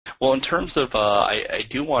Well, in terms of, I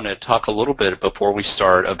do want to talk a little bit before we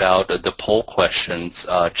start about the poll questions,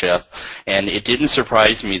 Jeff, and it didn't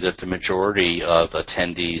surprise me that the majority of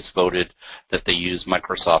attendees voted that they use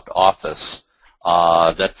Microsoft Office.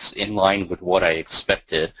 That's in line with what I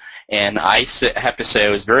expected, and I have to say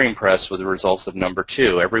I was very impressed with the results of number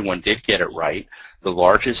 2. Everyone did get it right. The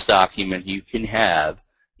largest document you can have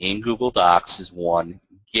in Google Docs is 1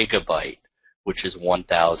 gigabyte, which is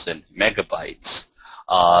 1,000 megabytes.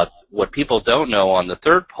 What people don't know on the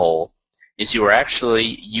third poll is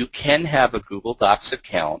you can have a Google Docs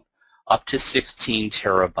account up to 16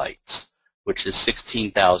 terabytes, which is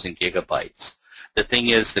 16,000 gigabytes. The thing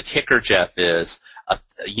is, the kicker, Jeff, is 1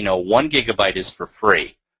 gigabyte is for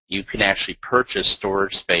free. You can actually purchase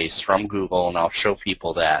storage space from Google, and I'll show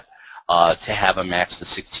people that, to have a max of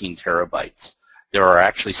 16 terabytes. There are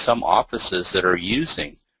actually some offices that are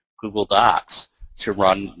using Google Docs to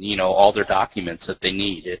run, all their documents that they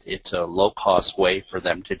need. It's a low-cost way for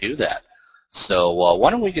them to do that. So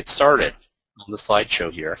why don't we get started on the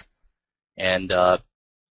slideshow here? And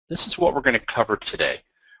this is what we're going to cover today.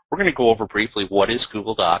 We're going to go over briefly what is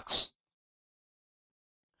Google Docs,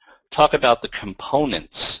 talk about the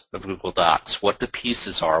components of Google Docs, what the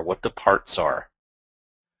pieces are, what the parts are.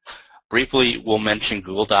 Briefly, we'll mention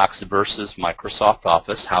Google Docs versus Microsoft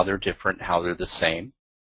Office, how they're different, how they're the same.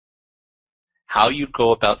 How you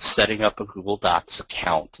go about setting up a Google Docs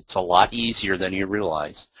account. It's a lot easier than you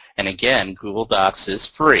realize. And again, Google Docs is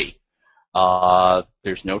free.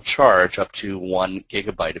 There's no charge up to 1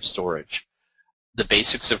 gigabyte of storage. The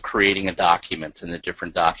basics of creating a document and the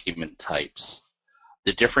different document types.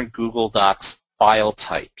 The different Google Docs file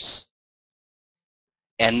types.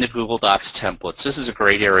 And the Google Docs templates. This is a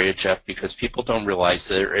great area, Jeff, because people don't realize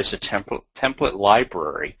there is a template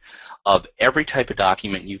library of every type of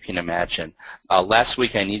document you can imagine. Last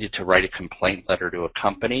week I needed to write a complaint letter to a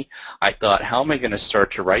company. I thought, how am I going to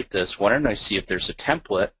start to write this? Why don't I see if there's a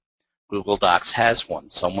template? Google Docs has one.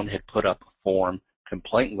 Someone had put up a form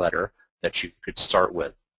complaint letter that you could start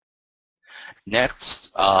with.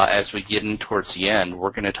 Next, as we get in towards the end, we're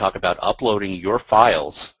going to talk about uploading your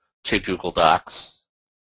files to Google Docs.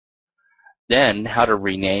 Then how to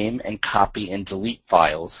rename and copy and delete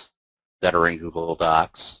files that are in Google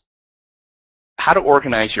Docs. How to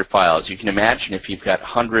organize your files. You can imagine if you've got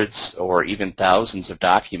hundreds or even thousands of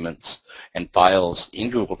documents and files in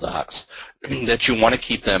Google Docs that you want to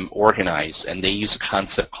keep them organized, and they use a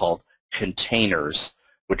concept called containers,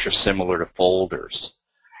 which are similar to folders.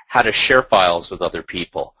 How to share files with other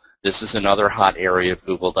people. This is another hot area of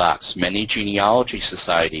Google Docs. Many genealogy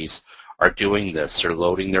societies are doing this. They're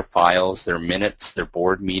loading their files, their minutes, their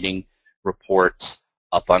board meeting reports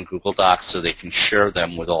up on Google Docs so they can share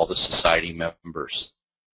them with all the society members.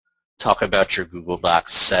 Talk about your Google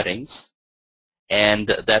Docs settings, and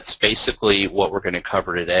that's basically what we're going to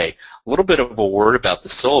cover today. A little bit of a word about the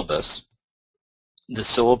syllabus. The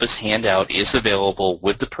syllabus handout is available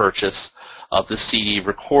with the purchase of the CD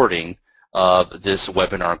recording of this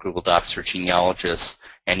webinar, Google Docs for Genealogists,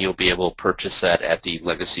 and you'll be able to purchase that at the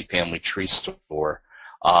Legacy Family Tree store.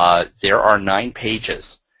 There are 9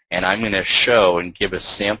 pages. And I'm going to show and give a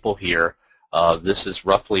sample here. This is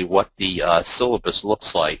roughly what the syllabus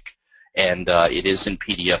looks like. And it is in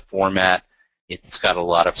PDF format. It's got a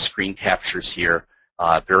lot of screen captures here.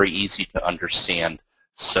 Very easy to understand.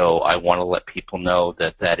 So I want to let people know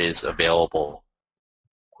that that is available.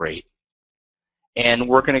 Great. And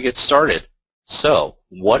we're going to get started. So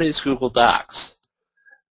what is Google Docs?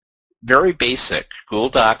 Very basic. Google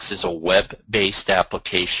Docs is a web-based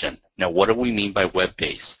application. Now, what do we mean by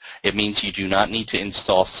web-based? It means you do not need to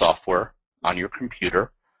install software on your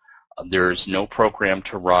computer. There's no program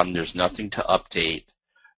to run. There's nothing to update.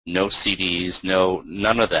 No CDs,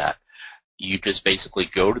 none of that. You just basically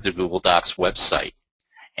go to the Google Docs website,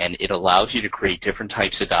 and it allows you to create different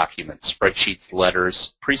types of documents, spreadsheets,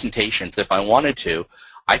 letters, presentations. If I wanted to,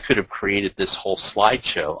 I could have created this whole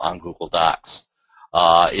slideshow on Google Docs.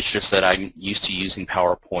 It's just that I'm used to using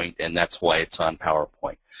PowerPoint, and that's why it's on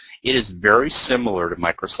PowerPoint. It is very similar to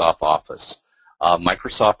Microsoft Office.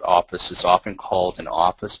 Microsoft Office is often called an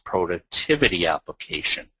office productivity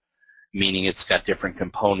application, meaning it's got different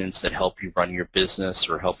components that help you run your business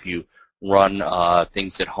or help you run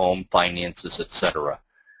things at home, finances, etc.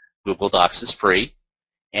 Google Docs is free,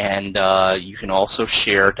 and you can also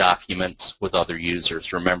share documents with other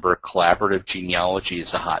users. Remember, collaborative genealogy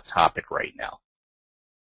is a hot topic right now.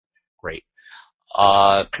 Great.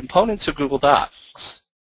 Components of Google Docs.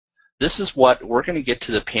 This is what, we're going to get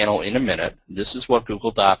to the panel in a minute. This is what Google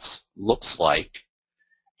Docs looks like.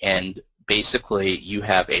 And basically, you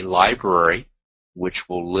have a library which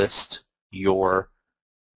will list your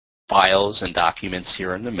files and documents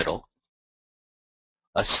here in the middle,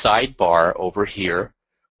 a sidebar over here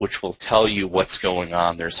which will tell you what's going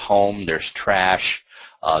on. There's home, there's trash,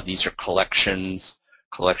 these are collections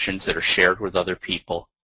that are shared with other people,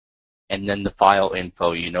 and then the file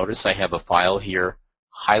info. You notice I have a file here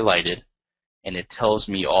highlighted, and it tells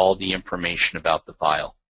me all the information about the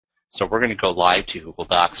file. So we're going to go live to Google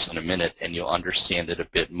Docs in a minute, and you'll understand it a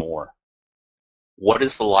bit more. What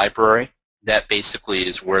is the library? That basically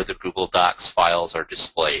is where the Google Docs files are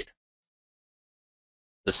displayed.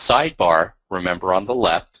 The sidebar, remember on the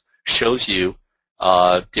left, shows you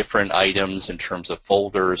different items in terms of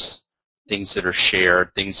folders, things that are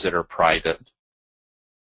shared, things that are private.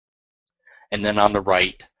 And then on the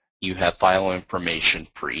right, you have file information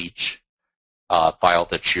for each file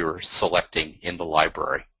that you're selecting in the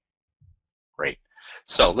library. Great.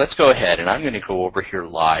 So let's go ahead, and I'm going to go over here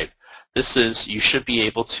live. This is, you should be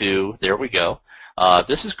able to, there we go.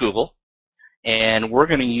 This is Google, and we're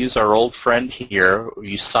going to use our old friend here.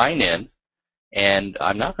 You sign in, and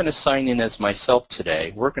I'm not going to sign in as myself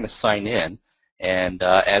today. We're going to sign in and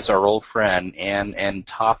as our old friend, Ann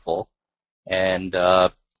Toffel, and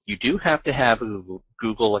you do have to have a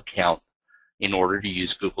Google account in order to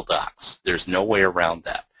use Google Docs. There's no way around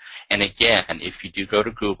that. And again, if you do go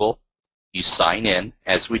to Google, you sign in,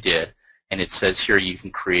 as we did, and it says here you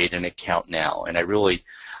can create an account now. And I really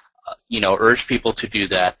urge people to do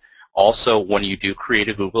that. Also, when you do create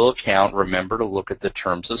a Google account, remember to look at the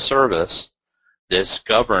terms of service. This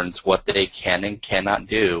governs what they can and cannot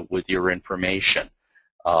do with your information.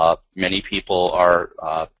 Many people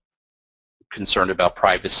are concerned about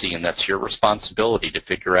privacy, and that's your responsibility to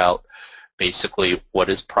figure out basically what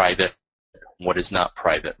is private, what is not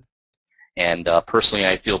private. And personally,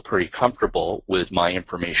 I feel pretty comfortable with my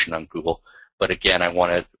information on Google. But again, I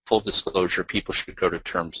wanted full disclosure. People should go to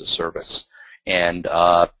terms of service. And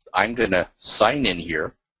I'm going to sign in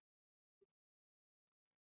here.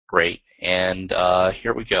 Great. And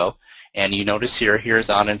here we go. And you notice here's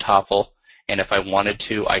Ann Toffel. And if I wanted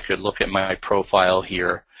to, I could look at my profile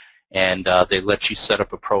here. And they let you set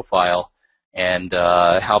up a profile. And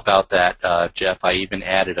how about that, Jeff? I even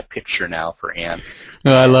added a picture now for Ann.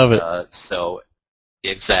 Oh, I love it. So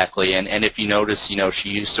exactly. And if you notice, she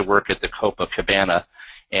used to work at the Copacabana,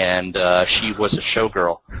 and she was a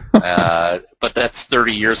showgirl. But that's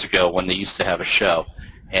 30 years ago when they used to have a show.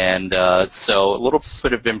 And so a little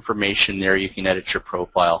bit of information there. You can edit your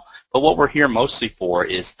profile. But what we're here mostly for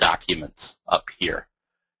is documents up here.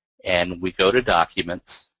 And we go to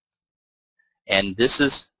documents. And this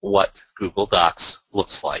is what Google Docs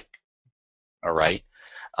looks like. All right.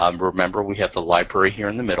 Remember, we have the library here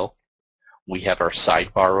in the middle. We have our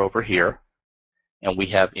sidebar over here. And we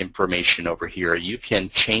have information over here. You can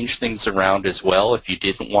change things around as well if you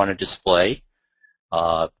didn't want to display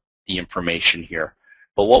the information here.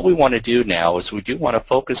 But what we want to do now is we do want to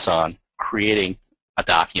focus on creating a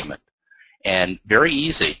document. And very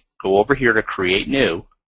easy. Go over here to Create New.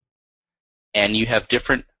 And you have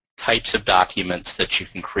different types of documents that you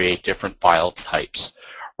can create, different file types.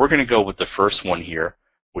 We're going to go with the first one here,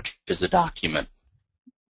 which is a document.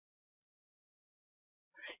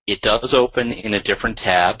 It does open in a different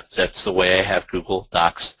tab. That's the way I have Google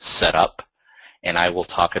Docs set up, and I will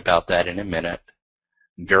talk about that in a minute.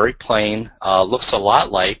 Very plain. Looks a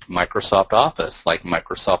lot like Microsoft Office, like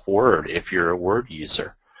Microsoft Word if you're a Word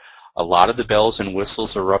user. A lot of the bells and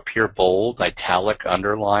whistles are up here: bold, italic,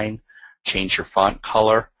 underline, change your font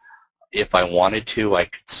color. If I wanted to, I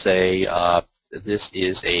could say this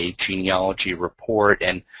is a genealogy report,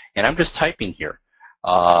 and I'm just typing here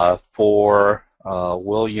for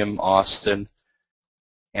William Austin.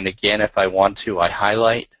 And again, if I want to, I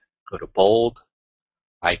highlight, go to bold.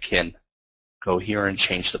 I can go here and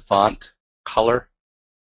change the font color,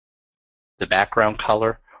 the background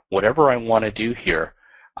color, whatever I want to do here.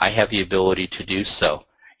 I have the ability to do so.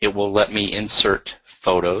 It will let me insert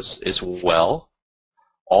photos as well.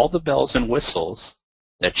 All the bells and whistles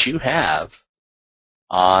that you have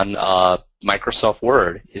on Microsoft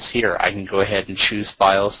Word is here. I can go ahead and choose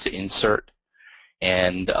files to insert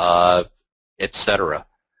and etc.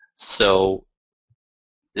 So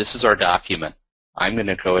this is our document. I'm going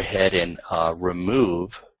to go ahead and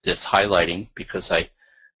remove this highlighting because I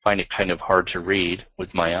find it kind of hard to read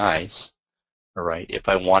with my eyes. All right. If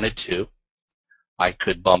I wanted to, I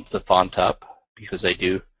could bump the font up because I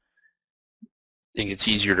do think it's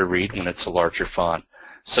easier to read when it's a larger font.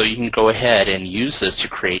 So you can go ahead and use this to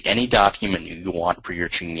create any document you want for your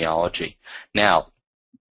genealogy. Now,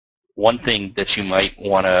 one thing that you might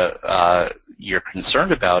want to, you're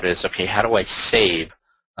concerned about is, okay, how do I save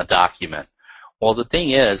a document? Well, the thing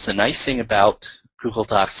is, the nice thing about Google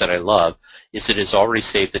Docs that I love is it has already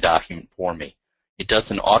saved the document for me. It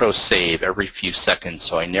does an auto-save every few seconds,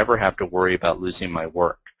 so I never have to worry about losing my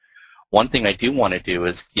work. One thing I do want to do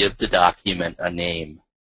is give the document a name.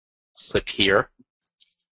 Click here.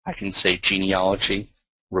 I can say Genealogy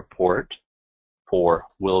Report for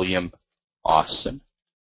William Austin.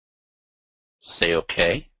 Say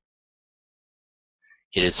OK.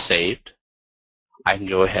 It is saved. I can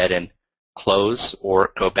go ahead and close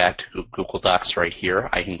or go back to Google Docs right here.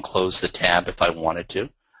 I can close the tab if I wanted to.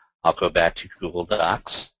 I'll go back to Google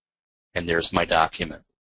Docs, and there's my document.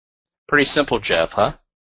 Pretty simple, Jeff, huh?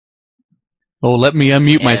 Oh, let me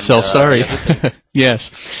unmute myself. Sorry.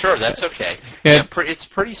 Yes. Sure, that's okay. Yeah, it's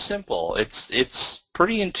pretty simple. It's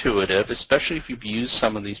pretty intuitive, especially if you've used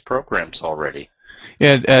some of these programs already.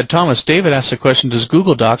 Yeah, Thomas, David asked a question, does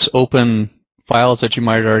Google Docs open files that you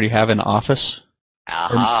might already have in Office?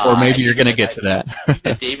 Or maybe you're going to get to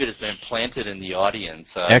that. David has been planted in the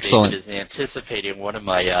audience. Excellent. David is anticipating one of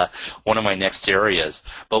my next areas.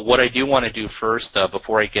 But what I do want to do first,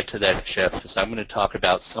 before I get to that, Jeff, is I'm going to talk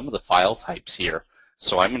about some of the file types here.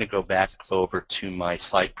 So I'm going to go back over to my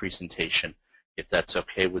slide presentation, if that's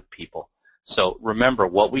okay with people. So remember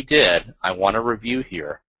what we did. I want to review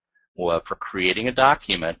here. Well, for creating a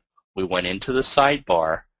document, we went into the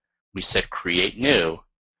sidebar. We said Create New.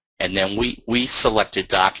 And then we selected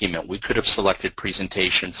document. We could have selected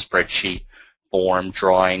presentation, spreadsheet, form,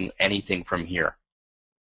 drawing, anything from here.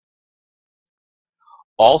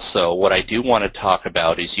 Also, what I do want to talk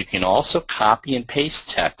about is you can also copy and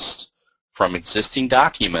paste text from existing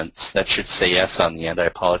documents, that should say S on the end, I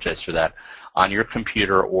apologize for that, on your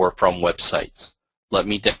computer or from websites. Let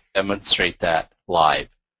me demonstrate that live.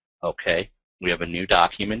 Okay, we have a new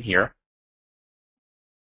document here.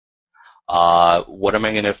 What am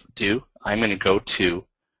I going to do? I'm going to go to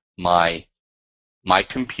my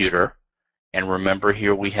computer, and remember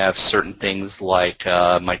here we have certain things like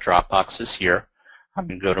my Dropbox is here. I'm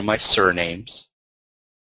going to go to my surnames,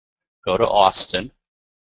 go to Austin,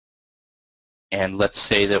 and let's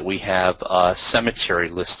say that we have a cemetery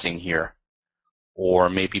listing here, or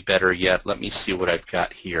maybe better yet, let me see what I've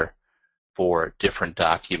got here for different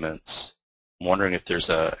documents. I'm wondering if there's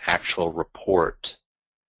an actual report.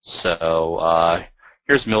 So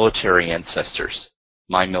here's military ancestors,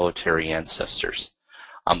 my military ancestors.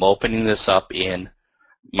 I'm opening this up in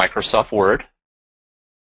Microsoft Word.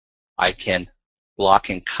 I can block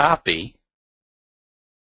and copy.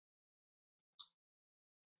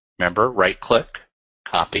 Remember, right-click,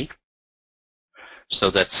 copy. So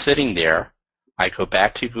that's sitting there. I go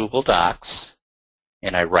back to Google Docs,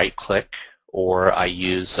 and I right-click, or I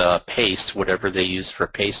use paste, whatever they use for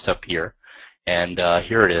paste up here. And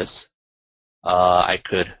here it is. I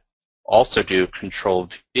could also do Control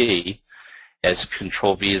V, as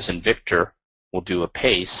Control V as in Victor. We'll do a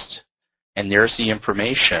paste, and there's the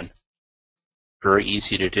information. Very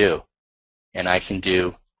easy to do. And I can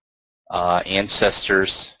do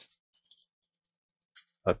ancestors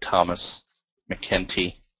of Thomas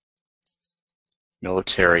MacEntee,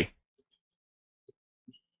 military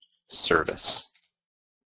service.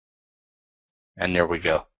 And there we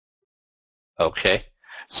go. Okay,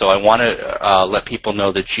 so I want to let people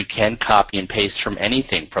know that you can copy and paste from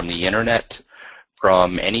anything, from the internet,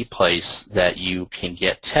 from any place that you can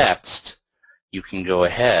get text. You can go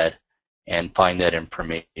ahead and find that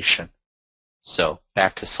information. So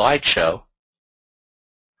back to slideshow.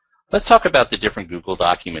 Let's talk about the different Google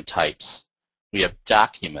document types. We have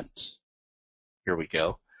document. Here we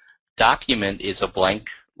go. Document is a blank,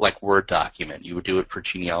 like Word document. You would do it for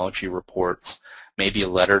genealogy reports, maybe a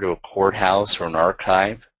letter to a courthouse or an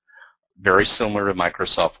archive, very similar to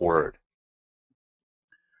Microsoft Word.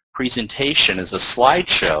 Presentation is a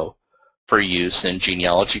slideshow for use in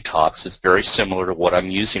genealogy talks. It's very similar to what I'm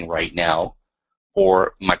using right now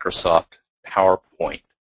for Microsoft PowerPoint.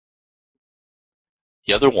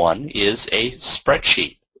 The other one is a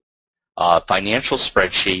spreadsheet, financial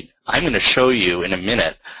spreadsheet. I'm going to show you in a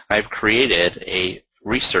minute. I've created a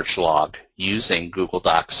research log using Google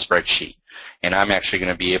Docs spreadsheet. And I'm actually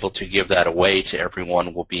going to be able to give that away to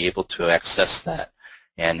everyone. We'll be able to access that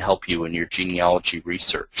and help you in your genealogy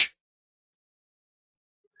research.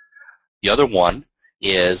 The other one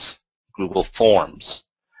is Google Forms.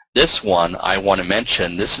 This one I want to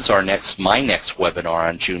mention, this is my next webinar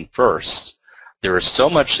on June 1st. There is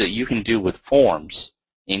so much that you can do with forms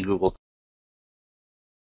in Google